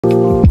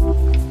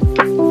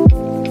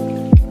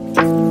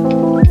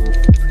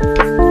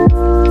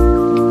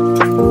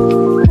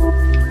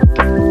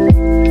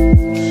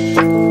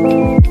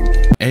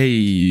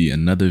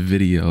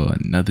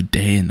Another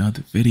day,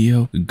 another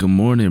video. Good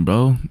morning,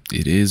 bro.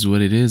 It is what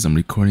it is. I'm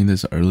recording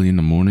this early in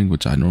the morning,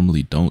 which I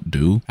normally don't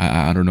do.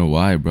 I don't know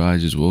why, bro. I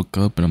just woke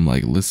up and I'm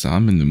like, listen,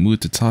 I'm in the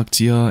mood to talk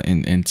to y'all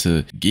and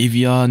to give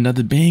y'all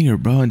another banger,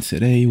 bro. And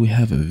today we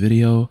have a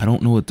video. I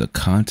don't know what the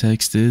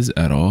context is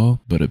at all,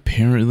 but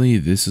apparently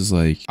this is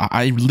like,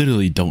 I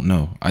literally don't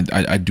know.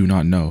 I do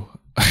not know.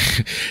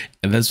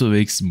 And that's what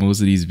makes most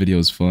of these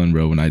videos fun,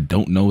 bro. When I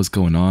don't know what's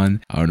going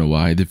on, I don't know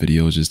why the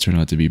videos just turn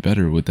out to be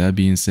better. With that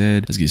being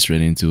said, let's get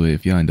straight into it.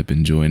 If y'all end up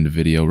enjoying the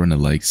video, run a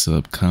like,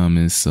 sub,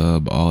 comment,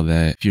 sub, all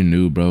that. If you're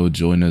new, bro,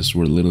 join us.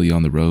 We're literally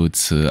on the road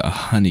to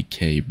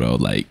 100K, bro.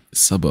 Like,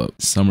 sub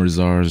up. Summer's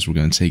ours. We're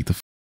gonna take the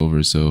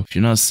over. So if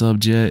you're not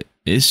subbed yet,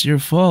 it's your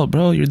fault,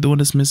 bro. You're the one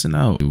that's missing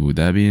out. With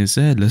that being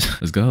said,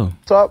 let's go.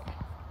 What's up?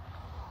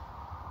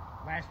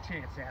 Last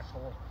chance,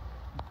 asshole.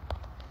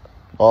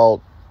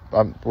 Well,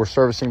 we're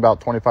servicing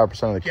about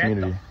 25% of the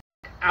community.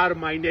 Out of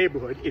my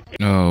neighborhood.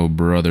 Oh,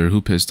 brother,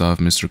 who pissed off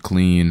Mr.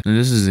 Clean? And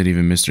this isn't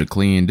even Mr.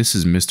 Clean. This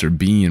is Mr.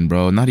 Bean,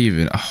 bro. Not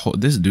even. Oh,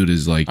 this dude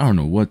is like, I don't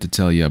know what to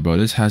tell you, bro.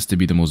 This has to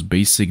be the most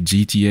basic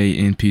GTA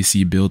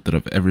NPC build that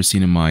I've ever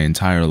seen in my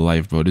entire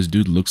life, bro. This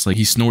dude looks like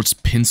he snorts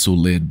pencil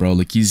lid, bro.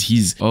 Like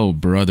he's. Oh,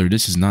 brother,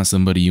 this is not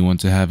somebody you want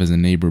to have as a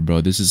neighbor,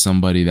 bro. This is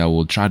somebody that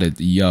will try to.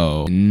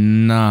 Yo,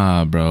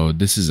 nah, bro.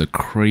 This is a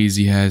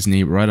crazy ass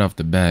neighbor right off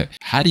the bat.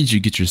 How did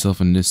you get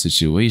yourself in this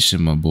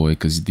situation, my boy?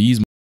 Because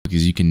these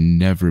you can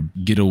never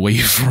get away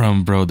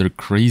from, bro. They're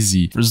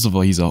crazy. First of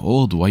all, he's an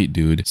old white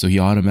dude, so he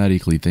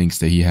automatically thinks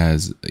that he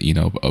has, you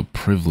know, a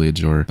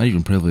privilege, or not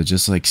even privilege,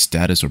 just like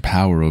status or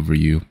power over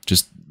you.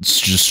 Just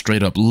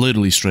straight up,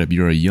 literally straight up,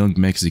 you're a young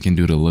Mexican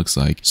dude, it looks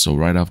like. So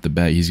right off the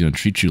bat, he's gonna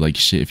treat you like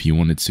shit if he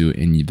wanted to,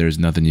 and there's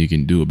nothing you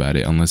can do about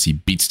it unless he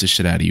beats the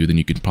shit out of you. Then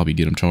you could probably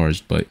get him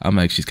charged. But I'm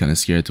actually kind of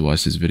scared to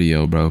watch this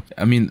video, bro.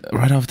 I mean,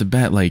 right off the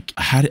bat, like,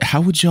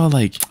 how would y'all,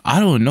 like, I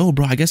don't know,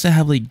 bro. I guess I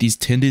have like these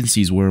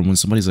tendencies where when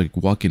somebody's like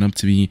walking up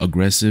to me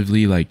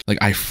aggressively, like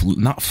I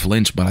not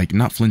flinch, but like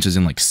not flinch as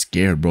in like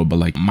scared, bro, but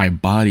like my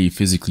body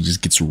physically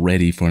just gets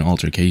ready for an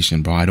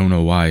altercation, bro. I don't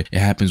know why. It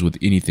happens with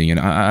anything. And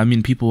I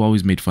mean, people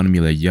always made fun of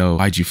me like, yo,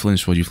 why'd you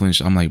flinch? Why'd you flinch?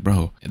 I'm like,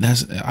 bro,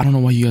 I don't know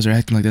why you guys are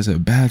acting like that's a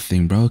bad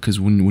thing, bro. Because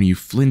when you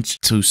flinch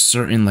to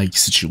certain like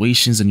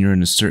situations and you're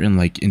in a certain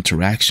like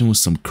interaction with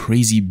some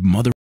crazy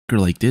mother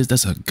like this,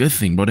 that's a good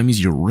thing, bro. That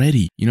means you're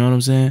ready. You know what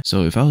I'm saying?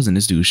 So if I was in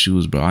this dude's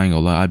shoes, bro, I ain't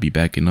gonna lie, I'd be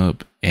backing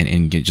up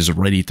and get just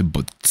ready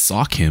to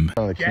sock him.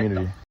 The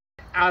community.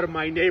 Out of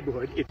my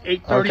neighborhood. It's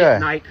 8:30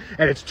 at night,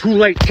 and it's too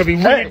late to be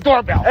ringing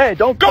doorbell. Hey,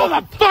 don't go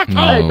the fuck home.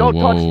 Hey, don't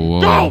touch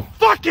me. Go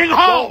fucking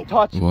home. Don't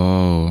touch me.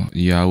 Whoa,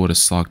 yeah, I would have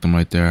socked him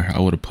right there. I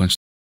would have punched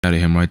out of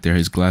him right there.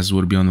 His glasses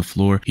would be on the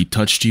floor. He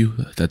touched you.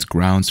 That's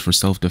grounds for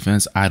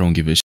self-defense. I don't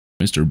give a shit.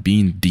 Mr.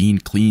 Bean, Dean,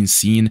 clean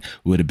scene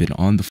would have been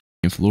on the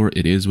floor.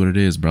 It is what it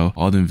is, bro.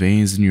 All them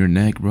veins in your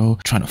neck, bro.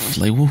 Trying to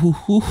flay.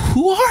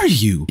 Who are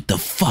you? Get the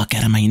fuck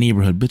out of my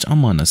neighborhood, bitch.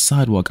 I'm on the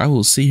sidewalk. I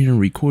will sit here and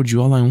record you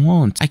all I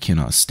want. I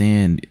cannot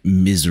stand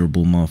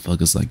miserable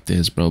motherfuckers like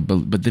this, bro.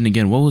 But then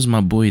again, what was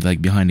my boy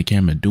like behind the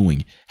camera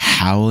doing?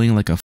 Howling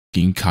like a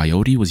fucking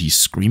coyote? Was he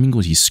screaming?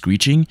 Was he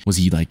screeching? Was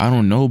he like, I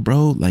don't know,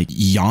 bro, like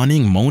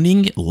yawning,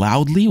 moaning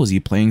loudly? Was he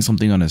playing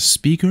something on a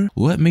speaker?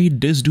 What made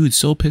this dude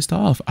so pissed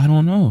off? I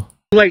don't know.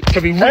 Late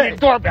to be ringing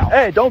doorbell.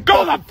 Hey, don't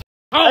go the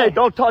Hey,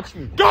 don't touch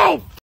me.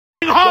 Go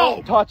home.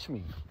 Don't touch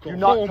me. Do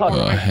not touch me.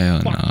 Oh,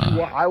 hell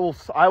nah. I will.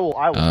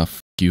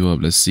 Fuck you up.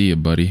 Let's see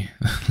it, buddy.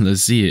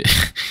 Let's see it.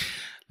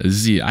 Let's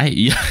see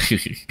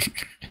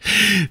it.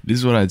 This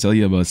is what I tell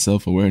you about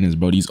self-awareness,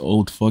 bro. These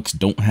old fucks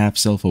don't have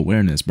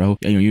self-awareness, bro.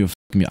 You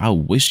me. I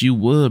wish you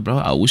would, bro.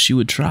 I wish you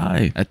would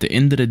try. At the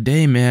end of the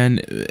day, man,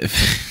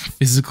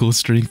 physical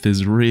strength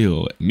is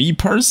real. Me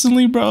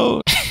personally,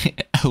 bro,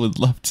 I would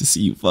love to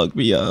see you fuck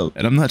me up.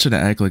 And I'm not trying to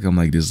act like I'm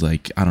like this,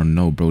 like, I don't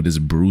know, bro, this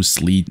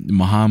Bruce Lee,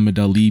 Muhammad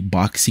Ali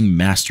boxing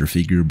master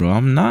figure, bro.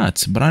 I'm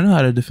not, but I know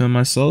how to defend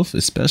myself,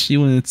 especially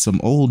when it's some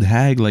old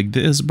hag like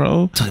this,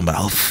 bro. Talking about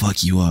I'll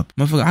fuck you up.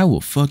 Motherfucker, I will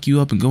fuck you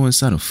up and go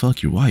inside and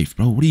fuck your wife,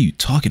 bro. What are you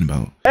talking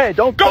about? Hey,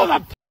 don't go the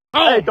home.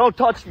 Hey, don't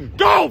touch me.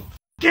 Go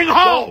fucking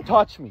home. Don't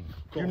touch me.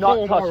 Do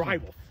not touch me.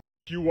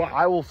 You are.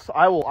 I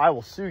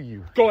will sue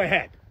you. Go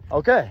ahead.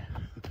 Okay.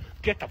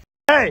 Get the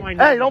Hey,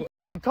 don't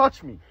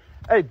touch me.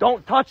 Hey,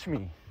 don't touch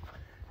me.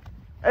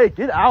 Hey,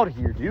 get out of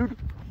here, dude.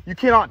 You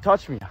cannot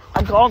touch me.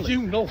 I'm calling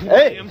you. Know who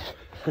I am.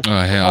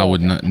 Hell, I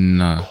would not.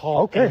 Nah.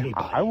 Okay,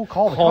 I will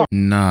call the cops.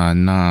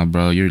 Nah,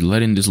 bro. You're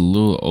letting this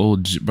little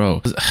old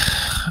bro.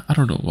 I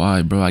don't know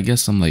why, bro. I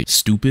guess I'm like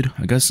stupid.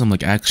 I guess I'm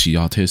like actually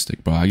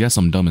autistic, bro. I guess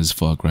I'm dumb as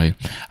fuck, right?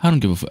 I don't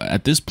give a fuck.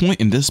 At this point,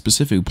 in this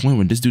specific point,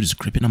 when this dude is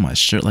gripping on my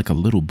shirt like a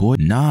little boy,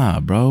 nah,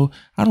 bro.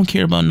 I don't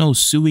care about no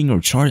suing or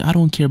charge. I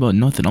don't care about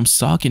nothing. I'm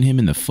socking him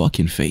in the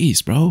fucking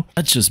face, bro.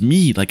 That's just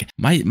me. Like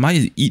my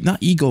not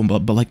ego,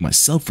 but like my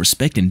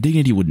self-respect and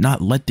dignity would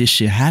not let this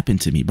shit happen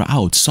to me, bro. I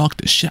would sock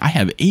the shit. I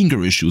have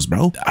anger issues,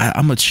 bro.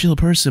 I'm a chill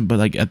person, but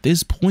like at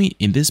this point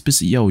in this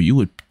specific, yo, you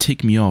would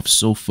tick me off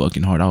so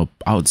fucking hard.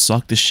 I would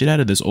sock the the shit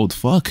out of this old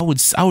fuck. I would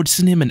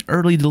send him an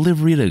early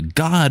delivery to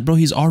God, bro.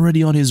 He's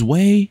already on his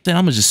way. Then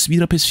I'm gonna just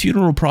speed up his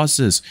funeral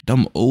process.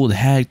 Dumb old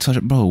hag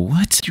touch, bro.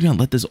 What? You gonna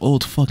let this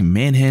old fuck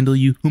manhandle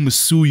you? I'm gonna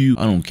sue you.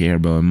 I don't care,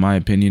 bro. In my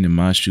opinion, in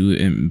my shoe,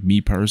 and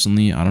me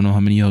personally, I don't know how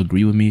many of y'all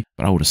agree with me,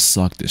 but I would have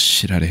sucked the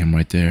shit out of him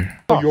right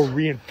there. You're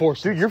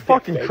reinforcing. Dude, you're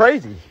fucking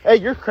crazy. Hey,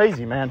 you're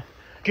crazy, man.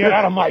 Get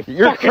out of my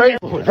You're fucking crazy.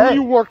 neighborhood. Hey, Who do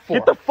you work for?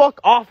 Get the fuck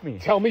off me.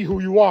 Tell me who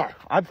you are.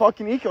 I'm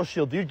fucking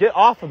EcoShield, dude. Get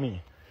off of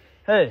me.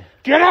 Hey.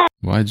 Get out.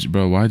 Why'd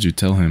you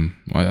tell him?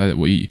 I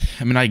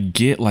mean, I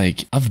get,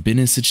 like, I've been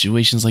in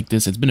situations like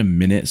this. It's been a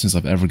minute since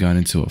I've ever gotten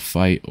into a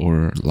fight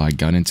or like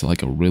got into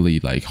like a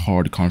really like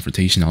hard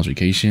confrontation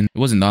altercation. It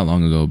wasn't that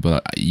long ago,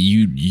 but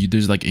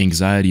there's like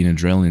anxiety and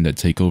adrenaline that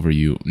take over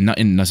you, not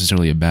in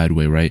necessarily a bad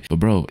way, right? But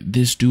bro,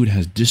 this dude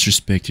has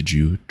disrespected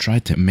you,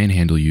 tried to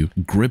manhandle you,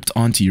 gripped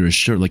onto your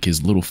shirt like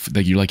his little,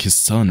 like you're like his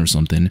son or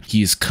something.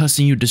 He is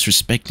cussing you,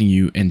 disrespecting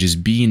you, and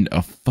just being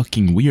a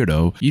fucking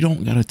weirdo. You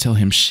don't gotta tell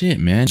him shit,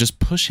 man. Just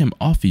push him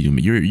off of you.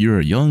 You're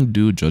a young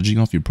dude, judging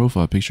off your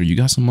profile picture. You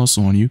got some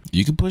muscle on you.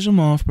 You can push him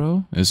off,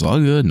 bro. It's all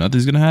good.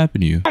 Nothing's gonna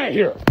happen to you. Out of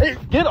here. Hey,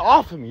 get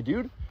off of me,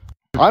 dude.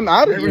 I'm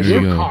out of here, Where's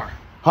dude. your car?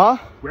 Huh?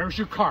 Where's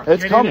your car?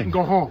 It's Get coming. in it and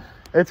go home.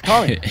 It's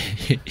coming.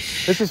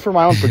 This is for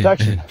my own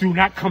protection. Do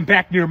not come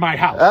back near my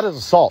house. That is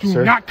assault, Do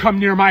sir. not come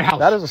near my house.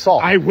 That is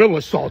assault. I will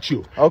assault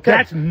you. Okay.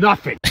 That's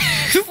nothing.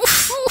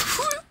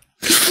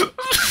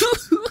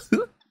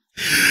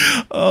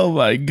 Oh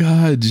my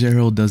God,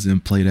 Gerald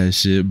doesn't play that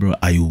shit, bro.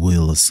 I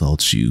will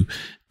assault you.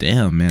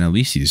 Damn, man, at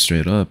least he's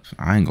straight up.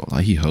 I ain't gonna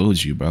lie, he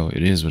holds you, bro.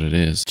 It is what it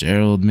is.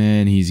 Gerald,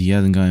 man, he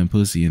hasn't gotten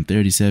pussy in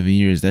 37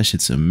 years. That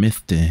shit's a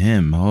myth to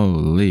him.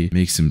 Holy.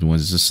 Makes him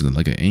just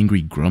like an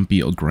angry,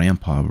 grumpy old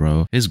grandpa,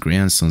 bro. His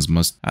grandsons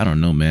must, I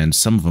don't know, man.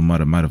 Some of them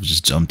might have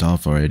just jumped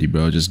off already,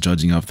 bro. Just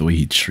judging off the way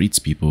he treats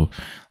people.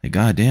 Like,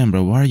 goddamn,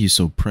 bro, why are you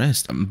so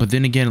pressed? But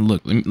then again,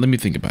 look, let me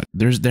think about it.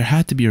 There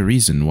had to be a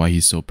reason why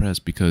he's so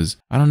pressed, because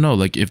I don't know,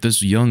 like if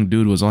this young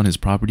dude was on his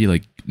property,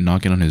 like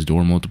knocking on his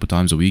door multiple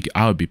times a week,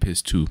 I would be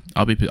pissed too.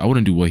 I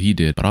wouldn't do what he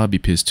did, but I'd be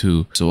pissed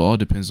too. So it all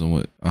depends on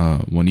what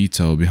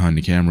Juanito behind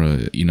the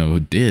camera, you know,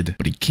 did.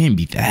 But it can't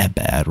be that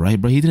bad,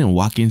 right, bro? He didn't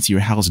walk into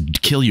your house,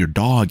 kill your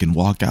dog, and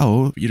walk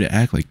out. For you to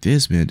act like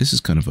this, man, this is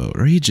kind of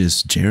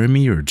outrageous.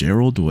 Jeremy or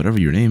Gerald, whatever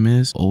your name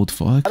is, old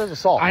fuck. That is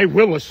assault. I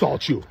will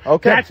assault you.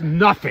 Okay. That's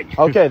nothing.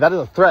 Okay, that is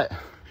a threat.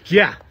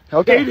 Yeah.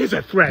 Okay. It is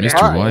a threat. Mr.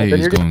 All right, White then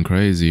is you're going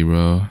crazy,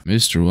 bro.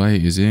 Mr.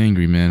 White is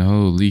angry, man.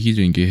 Holy, he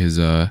didn't get his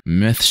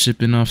meth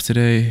shipping off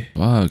today.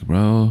 Fuck,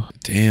 bro.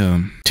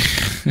 Damn.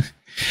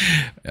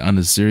 On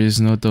a serious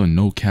note though,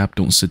 no cap,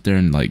 don't sit there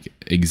and like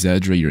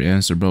exaggerate your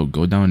answer, bro.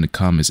 Go down in the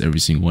comments, every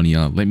single one of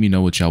y'all. Let me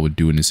know what y'all would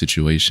do in this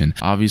situation.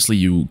 Obviously,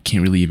 you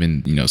can't really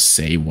even, you know,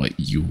 say what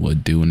you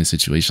would do in a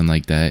situation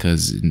like that,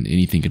 because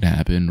anything could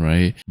happen,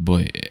 right?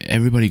 But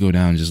everybody go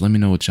down, just let me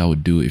know what y'all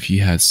would do if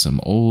you had some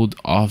old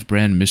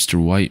off-brand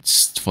Mr.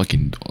 White's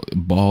fucking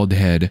bald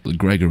head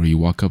Gregory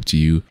walk up to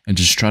you and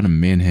just try to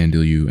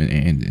manhandle you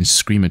and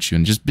scream at you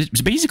and just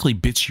basically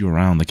bitch you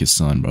around like his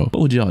son, bro.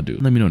 What would y'all do?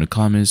 Let me know in the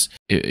comments.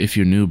 If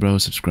you're new, bro,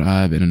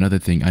 subscribe. And another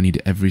thing, I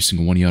need every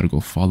single one of y'all to go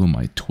follow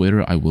my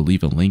Twitter. I will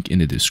leave a link in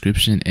the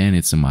description and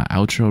it's in my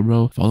outro,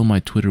 bro. Follow my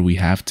Twitter. We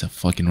have to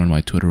fucking run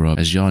my Twitter up.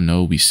 As y'all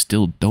know, we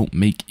still don't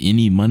make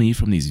any money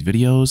from these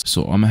videos,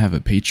 so I'm gonna have a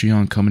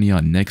Patreon coming to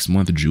y'all next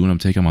month, June. I'm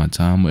taking my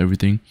time with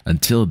everything.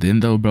 Until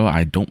then though, bro,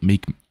 I don't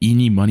make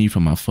any money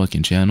from my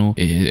fucking channel.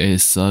 It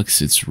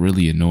sucks. It's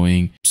really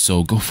annoying.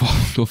 So go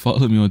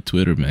follow me on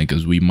Twitter, man,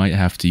 because we might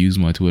have to use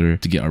my Twitter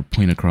to get our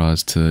point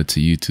across to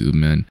YouTube,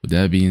 man. With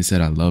that being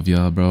said, I love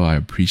y'all, bro. I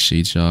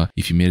appreciate y'all.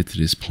 If you made it to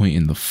this point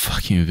in the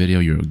fucking video,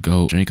 you're a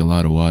goat. Drink a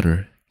lot of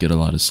water, get a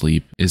lot of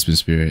sleep. It's been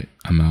Spirit.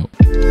 I'm out.